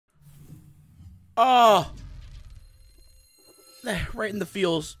Oh, right in the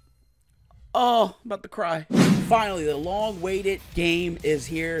feels. Oh, I'm about to cry. Finally, the long-awaited game is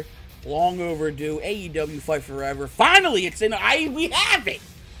here. Long overdue. AEW Fight Forever. Finally, it's in. We have it.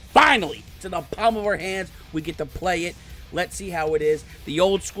 Finally, it's in the palm of our hands. We get to play it. Let's see how it is. The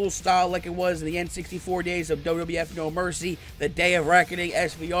old school style, like it was in the N64 days of WWF No Mercy, the Day of Reckoning,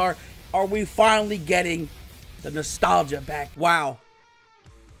 SVR. Are we finally getting the nostalgia back? Wow.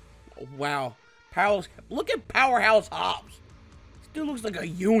 Wow. Look at Powerhouse Hobbs. Dude looks like a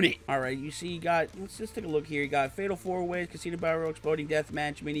unit. All right, you see, you got. Let's just take a look here. You got Fatal 4-Ways, Casino Battle, Exploding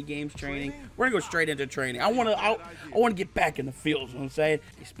Deathmatch, mini games, training. We're gonna go straight into training. I wanna get back in the field. You know what I'm saying?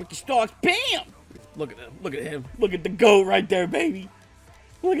 Spooky Stalks, bam! Look at him. Look at him. Look at the GOAT right there, baby.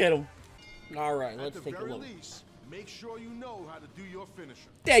 Look at him. All right, let's take a look. Make sure you know how to do your finisher.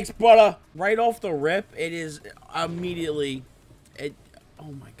 Thanks, brother. Right off the rip, it is immediately.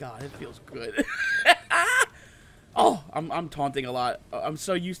 Oh my God, it feels good. Oh, I'm taunting a lot. I'm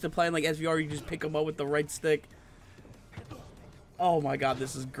so used to playing like SVR, you just pick them up with the right stick. Oh my God,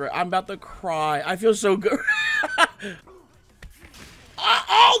 this is great. I'm about to cry. I feel so good.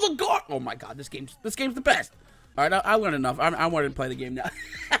 Oh, the guard! Oh my God, this game's the best. All right, I learned enough. I wanted to play the game now.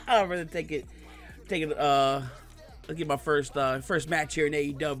 I'm gonna take it. Let's get my first match here in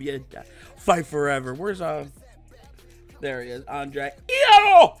AEW. Fight Forever. Where's There he is, Andre.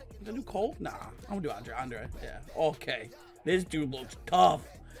 Yo! Is that do Cole? Nah, I'm gonna do Andre. Yeah. Okay. This dude looks tough.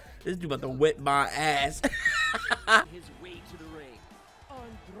 This dude about to whip my ass. His way to the ring.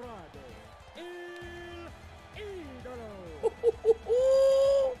 Andrade El Idolo.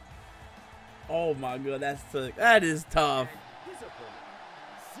 Oh my God, that is tough.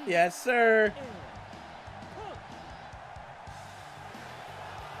 Yes, sir.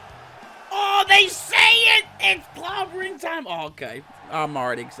 Oh, they say it! It's clobbering time. Oh, okay. I'm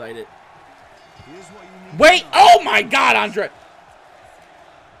already excited. Wait! Oh my God, Andre!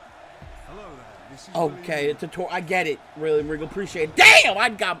 Okay, it's a tour. I get it. Really, Regal, appreciate it. Damn! I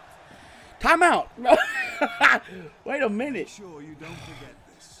got timeout. Wait a minute. Sure you don't forget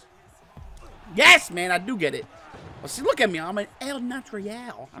this. Yes, man, I do get it. Well, see, look at me. I'm an El Natural.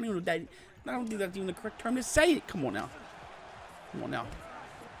 I don't even know that. I don't think that's even the correct term to say it. Come on now. Come on now.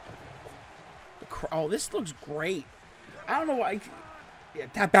 Oh, this looks great. I don't know why. Yeah,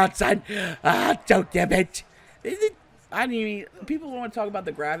 tap out, son. Ah, don't damn it. I mean, people want to talk about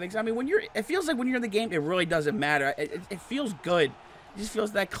the graphics. I mean, it feels like when you're in the game, it really doesn't matter. It feels good. It just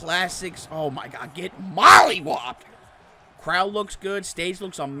feels that classics. Oh my God, get mollywopped. Crowd looks good. Stage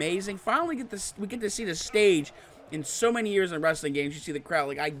looks amazing. Finally, we get to see the stage. In so many years in wrestling games, you see the crowd.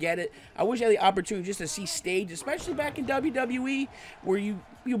 Like, I get it. I wish I had the opportunity just to see stage, especially back in WWE, where you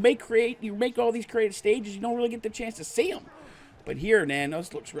make all these creative stages. You don't really get the chance to see them. But here, man,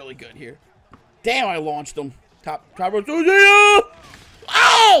 this looks really good here. Damn, I launched them. Top. Oh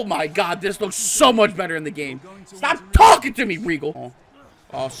my God, this looks so much better in the game. Stop talking to me, Regal.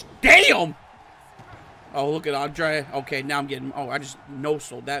 Oh, damn. Oh, look at Andre. Okay, now I'm getting. Oh, I just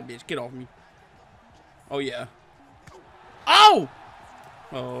no-sold that bitch. Get off me. Oh yeah. Oh!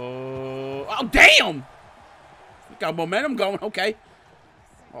 Oh, damn! Got momentum going, okay.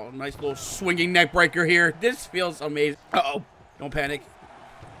 Oh, nice little swinging neck breaker here. This feels amazing. Uh-oh. Don't panic.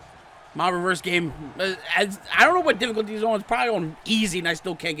 My reverse game, I don't know what difficulty is on. It's probably on easy, and I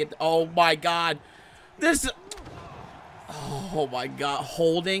still can't get... Oh, my God. Oh, my God.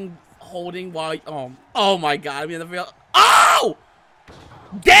 Holding while... Oh, my God. I mean, oh!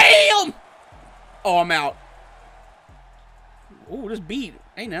 Damn! Oh, I'm out. Ooh, this beat.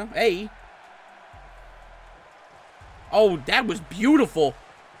 Hey, now. Hey. Oh, that was beautiful.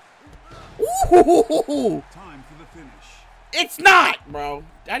 Ooh. Time for the finish. It's not, bro.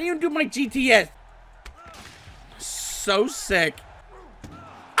 I didn't even do my GTS. So sick.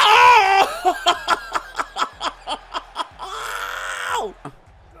 Oh!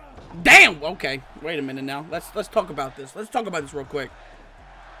 Damn. Okay. Wait a minute now. Let's talk about this. Let's talk about this real quick.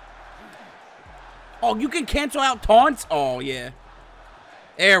 Oh, you can cancel out taunts? Oh, yeah.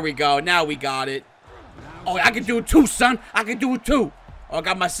 There we go. Now we got it. Oh, I can do it too, son. I can do it too. Oh, I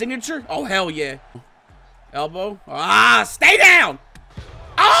got my signature? Oh, hell yeah. Elbow. Ah, stay down.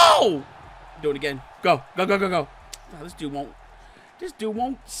 Oh! Do it again. Go. Go, go, go, go. Oh, this dude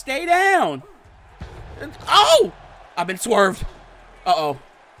won't stay down. Oh! I've been swerved. Uh-oh.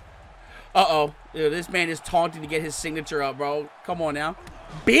 Uh-oh. This man is taunting to get his signature up, bro. Come on now.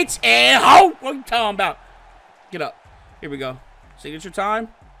 Bitch and hoe! What are you talking about? Get up. Here we go. Signature time.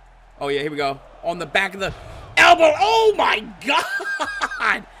 Oh, yeah, here we go. On the back of the elbow. Oh, my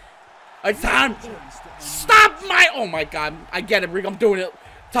God. It's time. Stop my... Oh, my God. I get it, Rick. I'm doing it.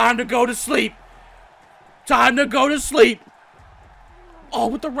 Time to go to sleep. Time to go to sleep. Oh,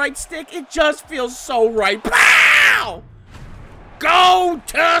 with the right stick, it just feels so right. Pow! Go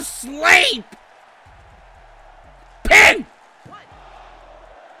to sleep! Pin!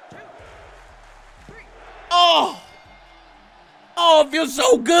 Oh! Oh, it feels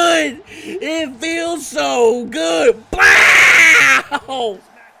so good! It feels so good! Wow!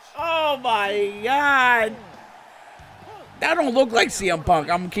 Oh my God! That don't look like CM Punk.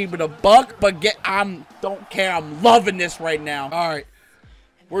 I'm keeping a buck, but don't care. I'm loving this right now. All right,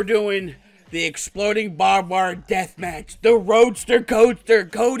 we're doing the exploding barbed wire death match. The Roadster Coaster,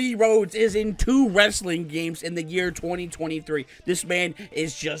 Cody Rhodes, is in 2 wrestling games in the year 2023. This man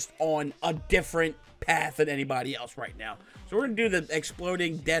is just on a different path than anybody else right now. So we're gonna do the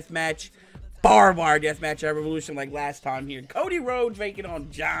exploding death match, barbed wire death match at Revolution like last time here. Cody Rhodes taking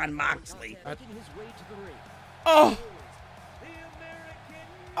on Jon Moxley. Oh.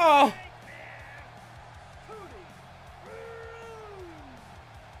 Oh.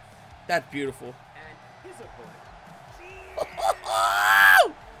 That's beautiful.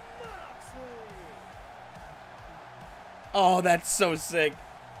 Oh, that's so sick.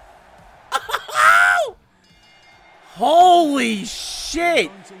 Holy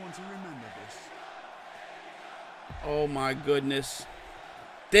shit. Oh my goodness.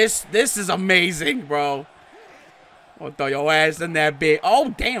 This is amazing, bro. I'll throw your ass in that bit.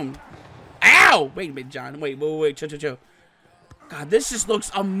 Oh, damn. Ow! Wait a minute, John. Wait. Chill. God, this just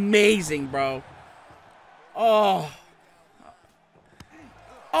looks amazing, bro. Oh.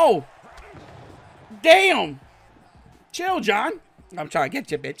 Oh. Damn. Chill, John. I'm trying to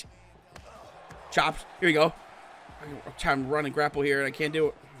get you, bitch. Chops. Here we go. I'm trying to run and grapple here, and I can't do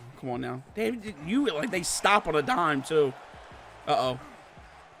it. Come on now. Damn, they stop on a dime, too. Uh-oh.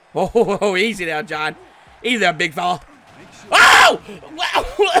 Oh, easy now, John. Easy there, big fella. Oh!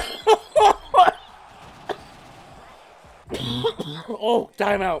 Oh,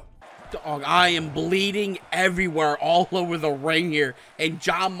 timeout. Dog, I am bleeding everywhere, all over the ring here, and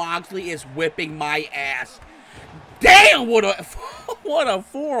Jon Moxley is whipping my ass. Damn, what a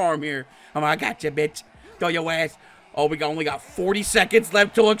forearm here. I got you, bitch. Throw your ass. Oh, we only got 40 seconds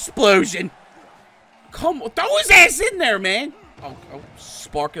left till explosion. Come on, throw his ass in there, man. Oh,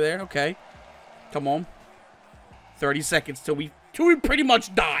 spark there, okay. Come on. 30 seconds till we pretty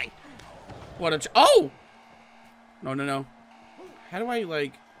much die. Oh! No. How do I,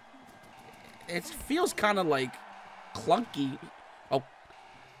 like... It feels kind of, like, clunky. Oh.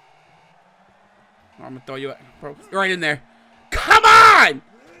 I'm gonna throw you right in there. Come on!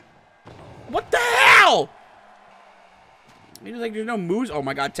 What the hell? Maybe, like, there's no moves. Oh,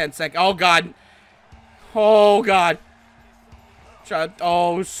 my God, 10 seconds. Oh, God. Oh, God.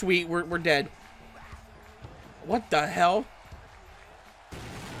 Oh, sweet. We're dead. What the hell?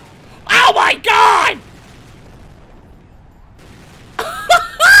 Oh my God!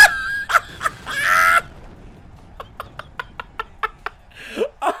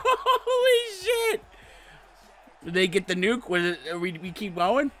 Holy shit! Did they get the nuke? We keep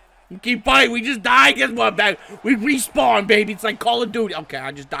going? We keep fighting. We just died. Guess what, man? We respawn, baby. It's like Call of Duty. Okay,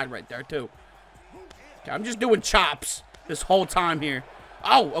 I just died right there, too. Okay, I'm just doing chops this whole time here.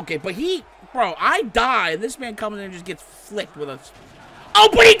 Oh, okay, but bro, I die, and this man comes in and just gets flicked with us. Oh,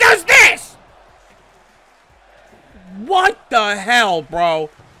 but he does this! What the hell, bro?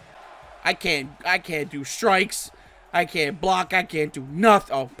 I can't do strikes. I can't block. I can't do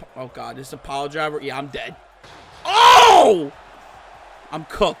nothing. Oh God, this is a pile driver. Yeah, I'm dead. Oh! I'm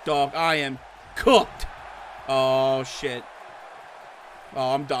cooked, dog. I am cooked. Oh, shit.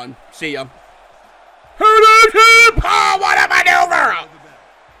 Oh, I'm done. See ya. Oh, what a maneuver!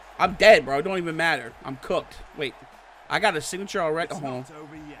 I'm dead, bro. It don't even matter. I'm cooked. Wait. I got a signature already. Hold on.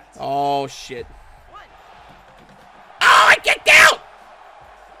 Oh, shit. Oh, I kicked out!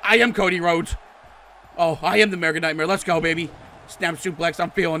 I am Cody Rhodes. Oh, I am the American Nightmare. Let's go, baby. Snap suplex. I'm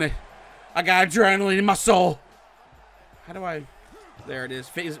feeling it. I got adrenaline in my soul. How do I... There it is.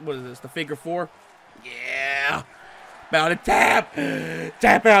 What is this? The figure 4? Yeah. About to tap.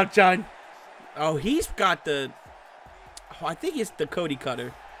 Tap out, John. Oh, he's got the... Oh, I think it's the Cody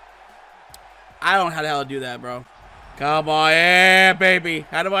Cutter. I don't know how the hell to do that, bro. Come on. Yeah, baby.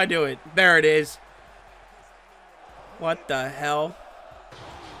 How do I do it? There it is. What the hell?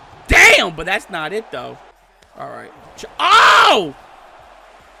 Damn, but that's not it, though. All right. Oh!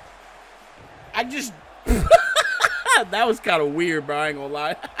 I just... That was kind of weird, bro. I ain't gonna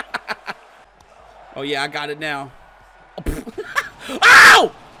lie. Oh, yeah, I got it now.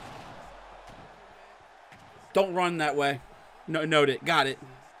 Ow! Don't run that way. No, note it. Got it.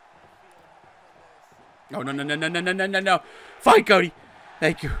 Oh, no. Fight, Cody.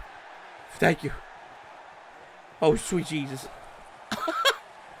 Thank you. Thank you. Oh, sweet Jesus.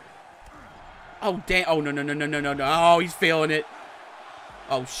 Oh, damn. Oh, no, no, no, no, no, no, no. Oh, he's feeling it.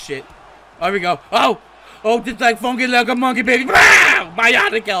 Oh, shit. There we go. Oh. Oh, just like funky like a monkey, baby. Wow!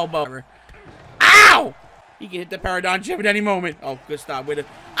 Bionic elbow. Ow! He can hit the paradigm shift at any moment. Oh, good stop with it.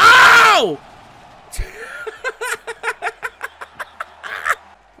 Ow!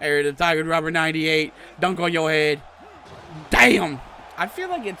 There, the Tiger Rubber 98. Dunk on your head. Damn! I feel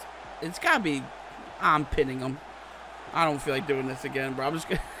like it's gotta be. I'm pinning him. I don't feel like doing this again, bro. I'm just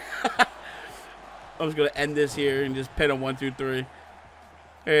gonna end this here and just pin him 1, 2, 3.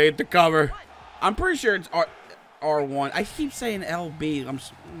 Hey, hit the cover. I'm pretty sure it's R1. I keep saying LB. I'm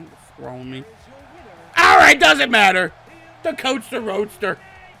throwing me. All right, doesn't matter. The coach, the roadster.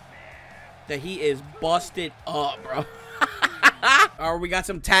 That he is busted up, bro. All right, we got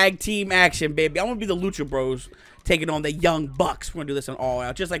some tag team action, baby. I'm gonna be the Lucha Bros taking on the Young Bucks. We're gonna do this on All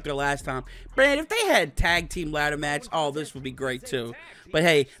Out, just like their last time. Man, if they had tag team ladder match, oh, this would be great too. But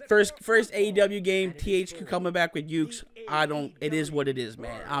hey, first AEW game, THQ coming back with Ukes. It is what it is,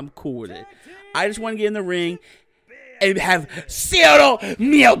 man. I'm cool with it. I just want to get in the ring and have zero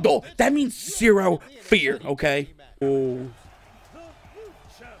miedo. That means zero fear, okay? Oh.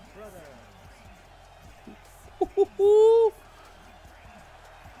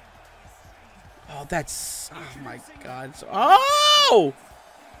 Oh, that's... Oh, my God. Oh!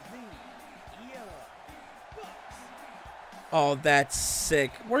 Oh, that's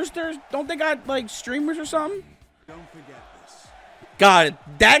sick. Where's their... Don't they got, like, streamers or something? Don't forget this. Got it.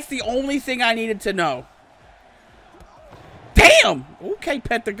 That's the only thing I needed to know. Damn! Okay,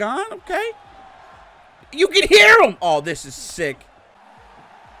 Pentagon. Okay. You can hear him! Oh, this is sick.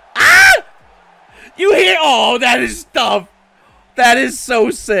 Ah! You hear... Oh, that is stuff. That is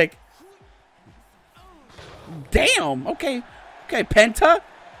so sick. Damn. Okay. Okay, Penta.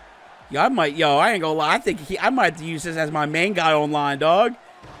 I ain't gonna lie. I think I might have to use this as my main guy online, dog.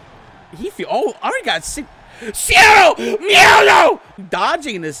 Oh, I already got sick. Zero! Miedo!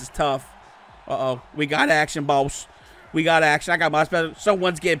 Dodging this is tough. Uh-oh. We got action, boss. We got action. I got my special.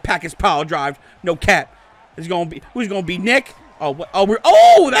 Someone's getting package power drive. No cap. It's gonna be... Who's gonna be Nick? Oh, what?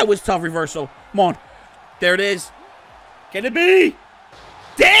 Oh, that was tough reversal. Come on. There it is. Can it be?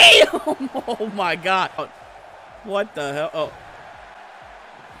 Damn! Oh, my God. Oh, what the hell? Oh.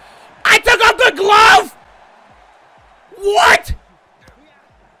 I took off the glove! What?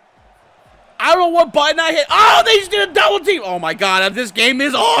 I don't know what button I hit. Oh, they just did a double team. Oh, my God. This game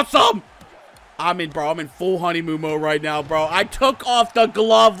is awesome. I'm in full honeymoon mode right now, bro. I took off the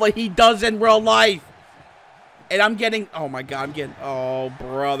glove like he does in real life. And I'm getting... Oh, my God. Oh,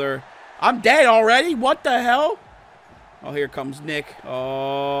 brother. I'm dead already? What the hell? Oh, here comes Nick.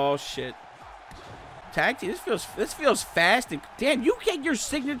 Oh, shit. Tag team. This feels fast. And, damn, you get your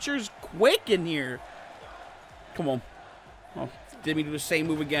signatures quick in here. Come on. Oh, did me do the same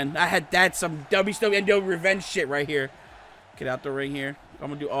move again. That's some WCW revenge shit right here. Get out the ring here.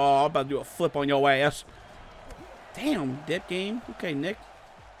 I'm about to do a flip on your ass. Damn, dip game. Okay, Nick.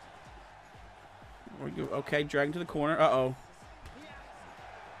 Okay, dragging to the corner. Uh-oh.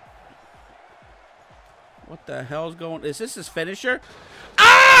 What the hell's going... Is this his finisher?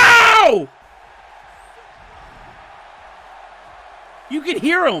 Ow! You can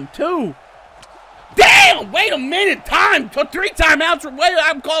hear him, too. Damn! Wait a minute. Time. 3 timeouts. Wait,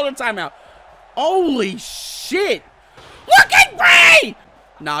 I'm calling a timeout. Holy shit. Look at Bray!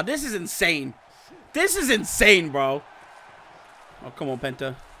 Nah, this is insane. This is insane, bro. Oh, come on,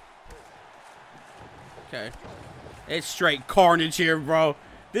 Penta. Okay. It's straight carnage here, bro.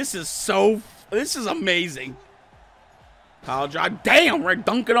 This is amazing. Power drive. Damn, we're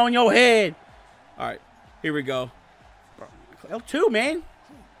dunking on your head. All right, here we go. L2, man.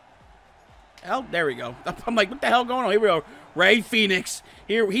 There we go. I'm like, what the hell going on? Here we go. Ray Phoenix.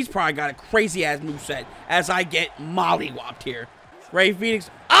 Here, he's probably got a crazy-ass moveset as I get mollywopped here. Ray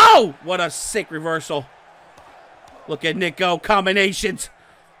Phoenix. Oh, what a sick reversal. Look at Nick go. Combinations.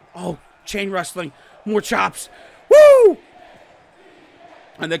 Oh, chain wrestling. More chops. Woo!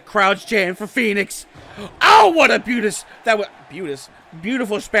 And the crowd's chanting for Phoenix. Oh, what a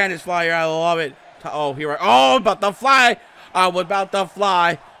beautiful Spanish flyer. I love it. Oh, here about to fly. I was about to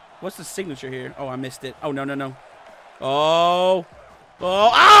fly. What's the signature here? Oh, I missed it. Oh, no, no, no. Oh.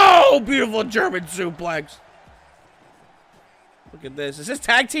 Oh, beautiful German suplex. Look at this. Is this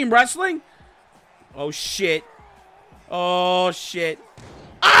tag team wrestling? Oh, shit. Oh, shit.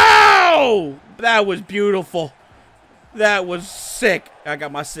 Oh! That was beautiful. That was sick. I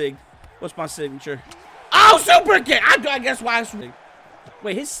got my sig. What's my signature? Oh, super kick! I guess why I...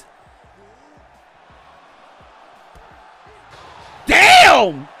 Wait, his...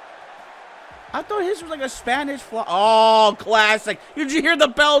 Damn! I thought his was like a Spanish fly. Oh, classic. Did you hear the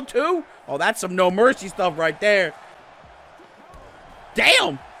bell, too? Oh, that's some no mercy stuff right there.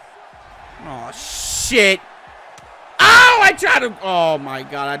 Damn. Oh, shit. Oh, I tried to. Oh, my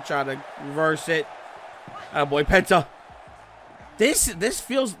God. I tried to reverse it. Oh, boy, Penta. This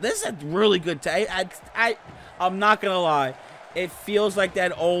is a really good tag. I'm not going to lie. It feels like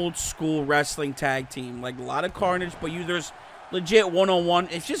that old school wrestling tag team. Like, a lot of carnage, but there's legit one-on-one.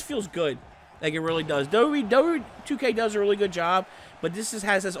 It just feels good. Like, it really does. WWE 2K does a really good job, but this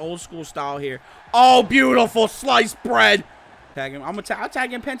has this old school style here. Oh, beautiful sliced bread. Tag him. I'll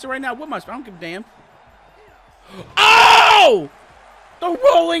tag in Penta right now with my. I don't give a damn. Oh! The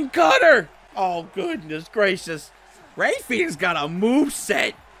rolling cutter. Oh, goodness gracious. Ray Phoenix got a move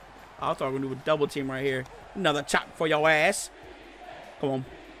set. I thought we were going to do a double team right here. Another chop for your ass. Come on.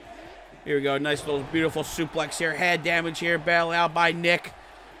 Here we go. Nice little beautiful suplex here. Head damage here. Bail out by Nick.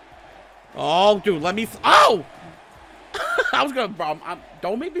 Oh, dude, let me. Oh! I was going to.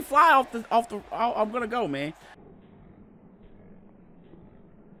 Don't make me fly off the. I'm going to go, man.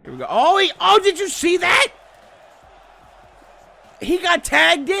 Here we go. Oh, did you see that? He got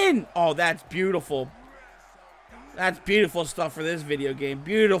tagged in. Oh, that's beautiful. That's beautiful stuff for this video game.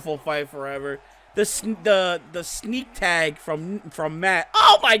 Beautiful fight forever. The sneak tag from Matt.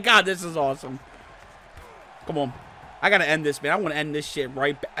 Oh my God, this is awesome. Come on, I gotta end this, man. I want to end this shit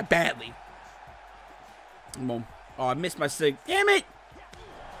right badly. Come on. Oh, I missed my sig. Damn it.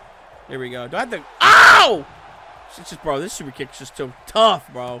 There we go. Do I have to? Oh! It's just, bro. This super kick's just too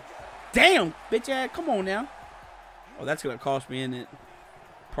tough, bro. Damn, bitch ass. Come on now. Oh, that's gonna cost me, isn't it?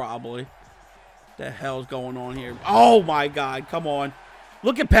 Probably. The hell's going on here? Oh my God! Come on.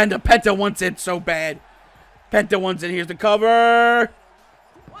 Look at Penta. Penta wants it so bad. Penta wants it. Here's the cover.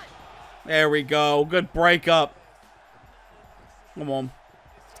 There we go. Good breakup. Come on.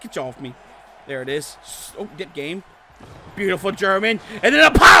 Get you off me. There it is. Oh, dip game. Beautiful German. And then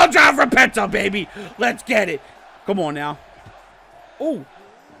a pile drive for Penta, baby. Let's get it. Come on now. Oh.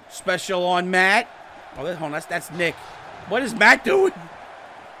 Special on Matt. Oh, hold on. That's Nick. What is Matt doing?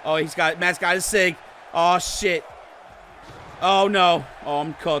 Oh, Matt's got his sig. Oh, shit. Oh, no. Oh,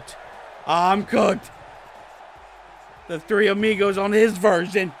 I'm cooked. I'm cooked. The Three Amigos on his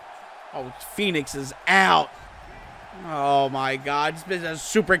version. Oh, Phoenix is out. Oh, my God. It's been a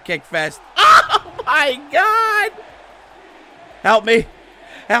super kick fest. Oh, my God. Help me.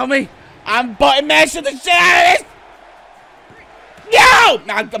 Help me. I'm button mashing the shit out of this. No!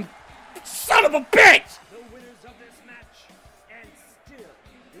 I'm son of a bitch.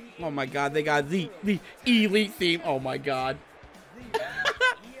 Oh my God, they got the elite theme. Oh my God.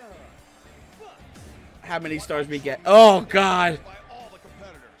 How many stars we get? Oh God.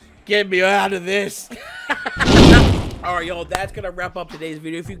 Get me out of this. Alright, y'all, that's gonna wrap up today's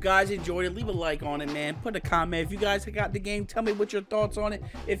video. If you guys enjoyed it, leave a like on it, man. Put a comment. If you guys got the game, tell me what your thoughts on it.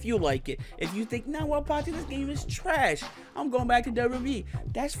 If you like it. If you think, no, well, Pottsy, this game is trash. I'm going back to WWE.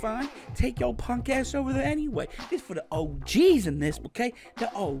 That's fine. Take your punk ass over there anyway. This for the OGs in this, okay?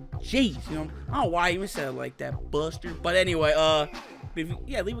 The OGs, you know? I don't know why I even said it like that, buster. But anyway,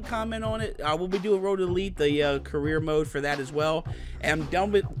 yeah, leave a comment on it. We'll be doing Road to Elite, the career mode for that as well. And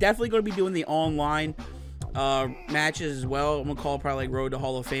I'm definitely going to be doing the online matches as well. I'm gonna call it probably like Road to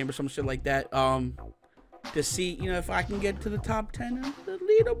Hall of Fame or some shit like that, to see, you know, if I can get to the top 10 of the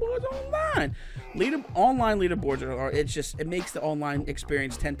leaderboards online. Online leaderboards it makes the online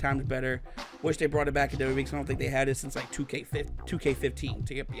experience 10 times better. Wish they brought it back in WWE because I don't think they had it since like 2K15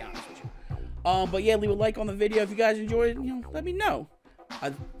 to be honest with you. But yeah, leave a like on the video if you guys enjoyed it. You know, let me know.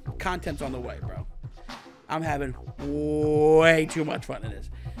 Content's on the way, bro. I'm having way too much fun in this.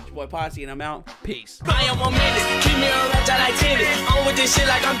 It's your boy Pottsy, and I'm out. Peace. I am 1 minute. Keep me a ratchet like tennis. I'm with this shit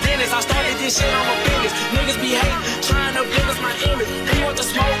like I'm Dennis. I started this shit on my business. Niggas be hating.